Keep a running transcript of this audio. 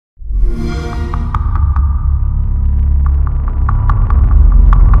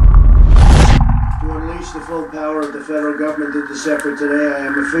power of the federal government did this effort today, I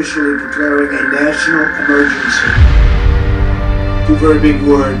am officially declaring a national emergency. Two very big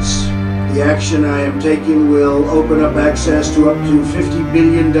words. The action I am taking will open up access to up to $50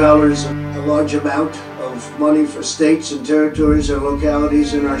 billion, a large amount of money for states and territories and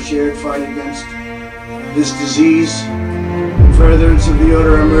localities in our shared fight against this disease. In furtherance of the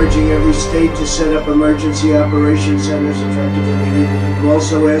order, I'm urging every state to set up emergency operation centers effective immediately. I'm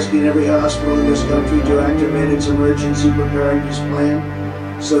also asking every hospital in this country to activate its emergency preparedness plan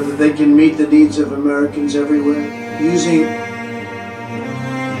so that they can meet the needs of Americans everywhere. Using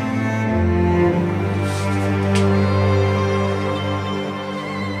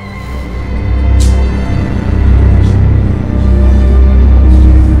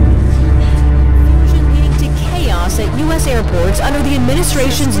airports under the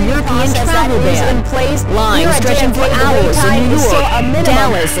administration's European travel ban. In place, lines stretching for hours in New York,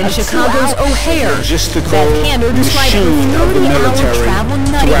 Dallas, and Chicago's O'Hare. That candor described a 30-hour travel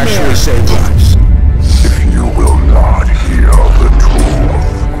nightmare. If you will not hear the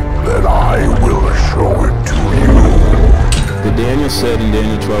truth, then I will show it to you. The Daniel said in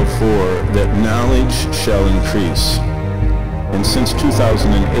Daniel 12:4 that knowledge shall increase. And since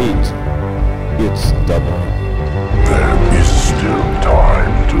 2008, it's doubled. There is still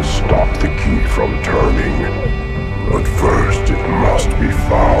time to stop the key from turning, but first it must be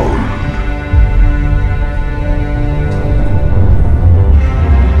found.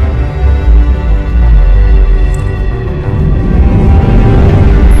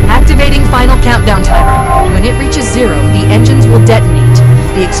 Activating final countdown timer. When it reaches 0, the engines will detonate.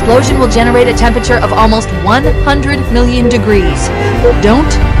 The explosion will generate a temperature of almost 100 million degrees.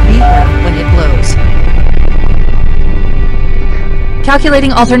 Don't be hurt when it blows.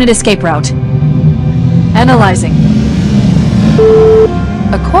 Calculating alternate escape route. Analyzing.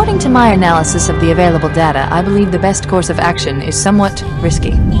 According to my analysis of the available data, I believe the best course of action is somewhat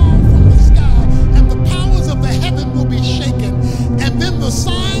risky. From the sky, and the powers of the heaven will be shaken, and then the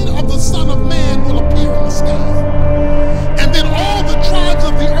sign of the Son of Man will appear in the sky. And then all the tribes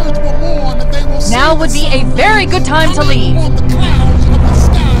of the earth will mourn, and they will see Now would be a very good time to leave. on the clouds of the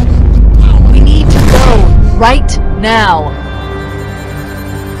sky with power. We need to go right now.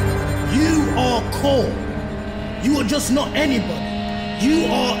 Called. You are just not anybody. You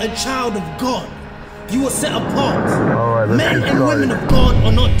are a child of God. You are set apart. Men and women of God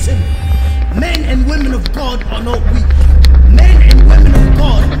are not timid. Men and women of God are not weak. Men and women of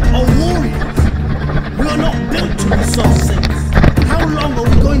God are warriors. We are not built to be soft saints. How long are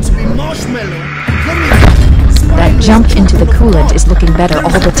we going to be marshmallow? That jump into the coolant is looking better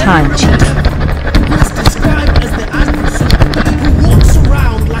all the time, Chief. Who is described as the adversary, who walks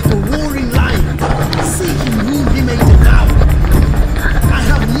around like a roaring lion, seeking whom he may devour. I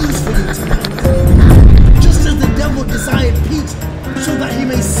have news for you tonight. Just as the devil desired Peter, so that he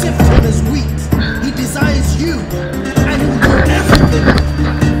may sift him as wheat, he desires you, and he will do everything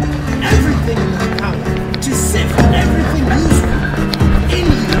in his power, to sift everything useful in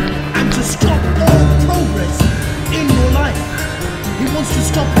you, and to stop all progress in your life. He wants to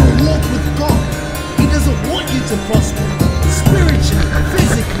stop your walk with God. He doesn't want you to prosper, spiritually,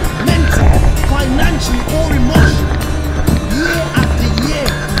 physically, mentally, financially, or emotionally. Year after year,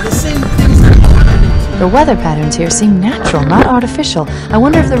 the same things keep happening. The weather patterns here seem natural, not artificial. I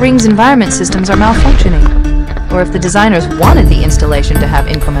wonder if the ring's environment systems are malfunctioning, or if the designers wanted the installation to have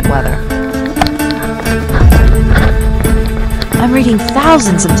inclement weather. I'm reading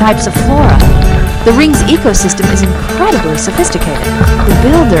thousands of types of flora. The ring's ecosystem is incredibly sophisticated. The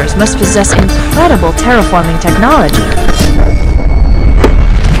builders must possess incredible terraforming technology.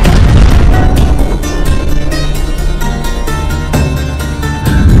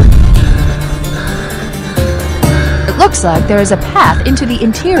 It looks like there is a path into the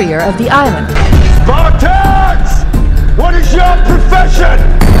interior of the island. Spartans! What is your profession?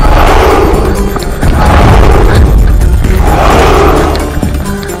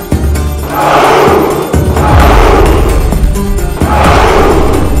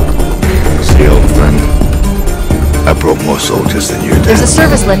 I brought more soldiers than you did. There's a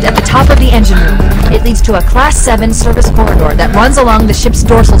service lift at the top of the engine room. It leads to a Class 7 service corridor that runs along the ship's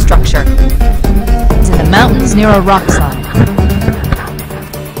dorsal structure. It's in the mountains near a rock slide.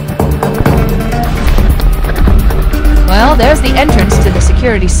 Well, there's the entrance to the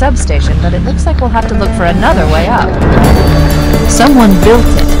security substation, but it looks like we'll have to look for another way up. Someone built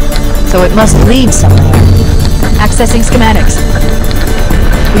it, so it must lead somewhere. Accessing schematics.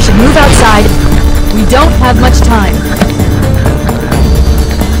 We should move outside. We don't have much time.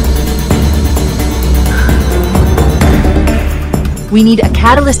 We need a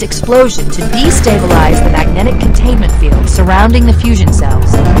catalyst explosion to destabilize the magnetic containment field surrounding the fusion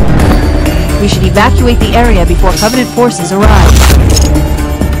cells. We should evacuate the area before Covenant forces arrive.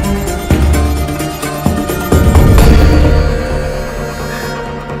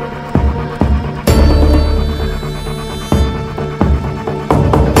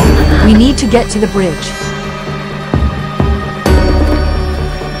 We need to get to the bridge.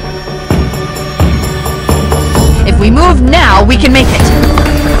 If we move now, we can make it.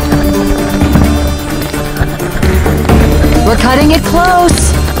 We're cutting it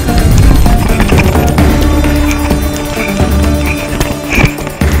close.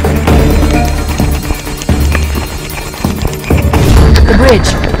 The bridge.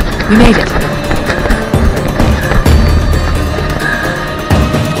 We made it.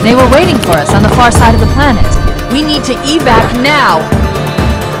 They were waiting for us on the far side of the planet. We need to evac now.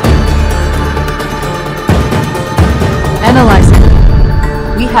 Analyzing.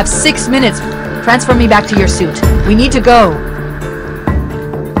 We have 6 minutes. Transfer me back to your suit. We need to go.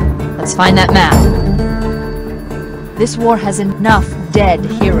 Let's find that map. This war has enough dead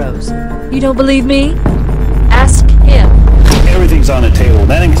heroes. You don't believe me? Ask him. Everything's on the table.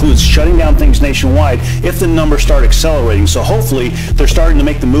 That includes shutting down things nationwide if the numbers start accelerating. So hopefully they're starting to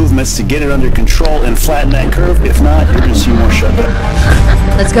make the movements to get it under control and flatten that curve. If not, you're going to see more shutdown.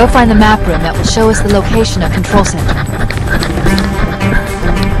 Let's go find the map room that will show us the location of Control Center.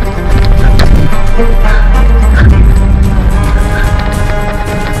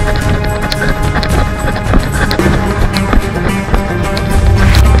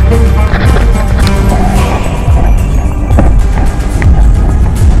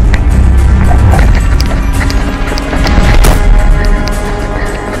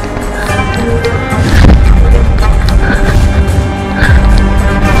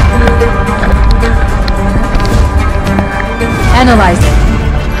 Analyzing.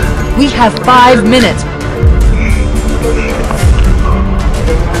 We have 5 minutes.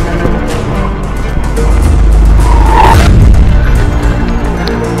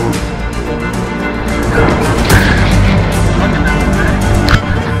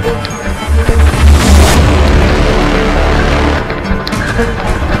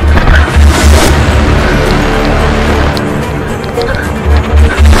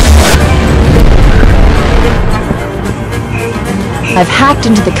 I've hacked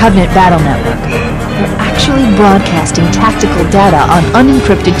into the Covenant battle network. They're actually broadcasting tactical data on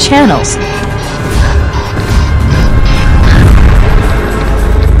unencrypted channels.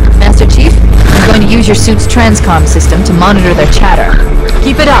 Master Chief, I'm going to use your suit's transcom system to monitor their chatter.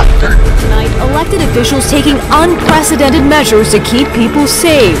 Keep it up. Tonight, elected officials taking unprecedented measures to keep people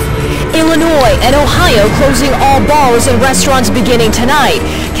safe. Illinois and Ohio closing all bars and restaurants beginning tonight.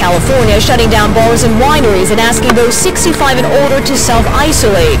 California shutting down bars and wineries and asking those 65 and older to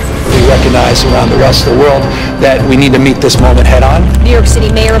self-isolate. We recognize around the rest of the world that we need to meet this moment head on. New York City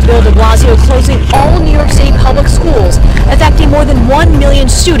Mayor Bill de Blasio closing all New York City public schools, affecting more than 1 million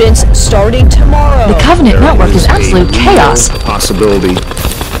students starting tomorrow. The Covenant network is absolute chaos. Possibility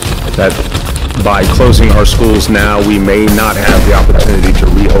that by closing our schools now, we may not have the opportunity to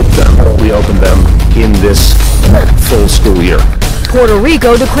reopen them in this full school year. Puerto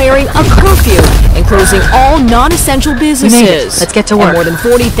Rico declaring a curfew and closing all non-essential businesses. Let's get to work. And more than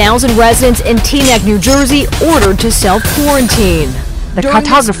 40,000 residents in Teaneck, New Jersey ordered to self-quarantine. The During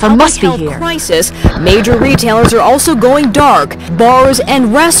cartographer this must be public health here. crisis, major retailers are also going dark. Bars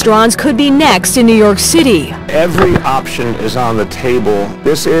and restaurants could be next in New York City. Every option is on the table.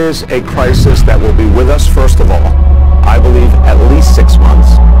 This is a crisis that will be with us, first of all, I believe, at least 6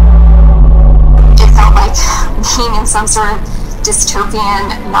 months. It felt like being in some sort of dystopian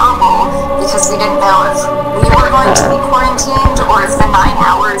novel because we didn't know if we were going to be quarantined or if the 9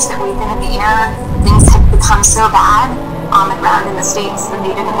 hours that we've been in the air, things had become so bad on the ground in the States that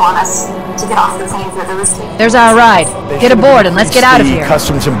they didn't want us to get off the plane for those days. There's our ride. Get aboard and let's get out of here.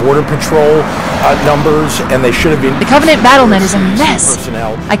 Customs and Border Patrol numbers, and they should have been. The Covenant BattleNet is a mess.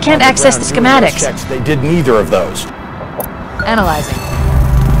 I can't access the schematics. They did neither of those. Analyzing.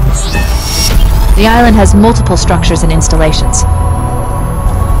 The island has multiple structures and installations.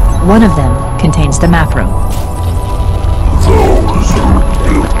 One of them contains the map room. Those who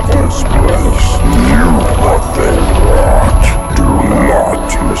built this place knew what they brought. Do not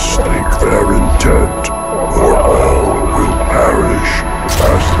mistake their intent, or all will perish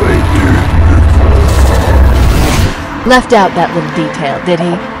as they did before. Left out that little detail, did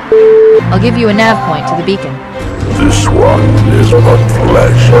he? I'll give you a nav point to the beacon. This one is but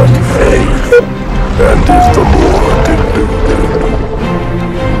flesh and faith, and is the more deluded.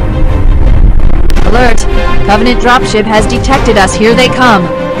 Alert! Covenant dropship has detected us. Here they come. Do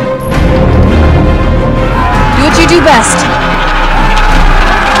what you do best.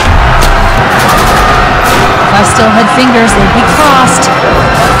 If I still had fingers, they'd be crossed.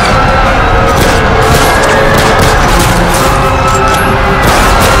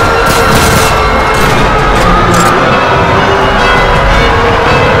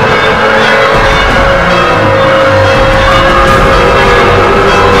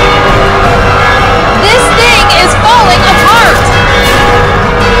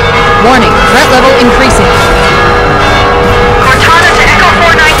 Warning, threat level increasing. Cortana to Echo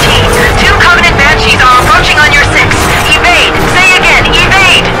 419. 2 Covenant Banshees are approaching on your 6. Evade. Say again,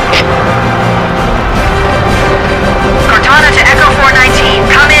 evade. Cortana to Echo 419.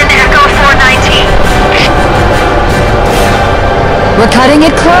 Come in, Echo 419. We're cutting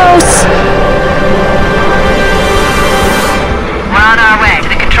it close. We're on our way to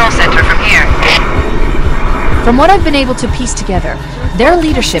the control center from here. From what I've been able to piece together, their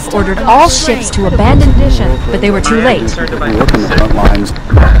leadership ordered all ships to abandon mission, but they were too late.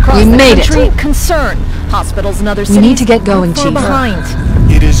 We made it. Concern. Hospitals and other We need to get going, Chief. Behind.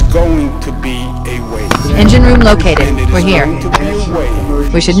 It is going to be a waste. Engine room located. We're here.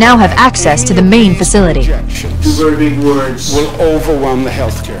 We should now have access to the main facility. Two big words will overwhelm the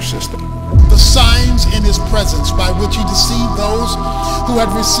healthcare system. The signs in his presence by which he deceived those who had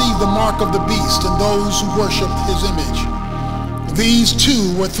received the mark of the beast and those who worshipped his image. These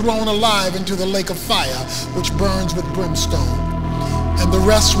two were thrown alive into the lake of fire, which burns with brimstone. And the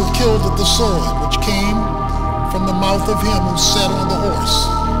rest were killed with the sword, which came from the mouth of him who sat on the horse.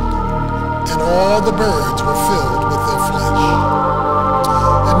 And all the birds were filled with their flesh.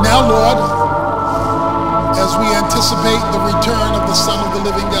 And now, Lord, as we anticipate the return of the Son of the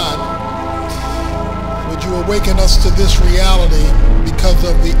living God, would you awaken us to this reality because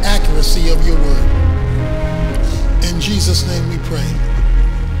of the accuracy of your word? In Jesus' name we pray.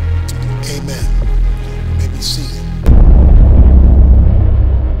 Amen.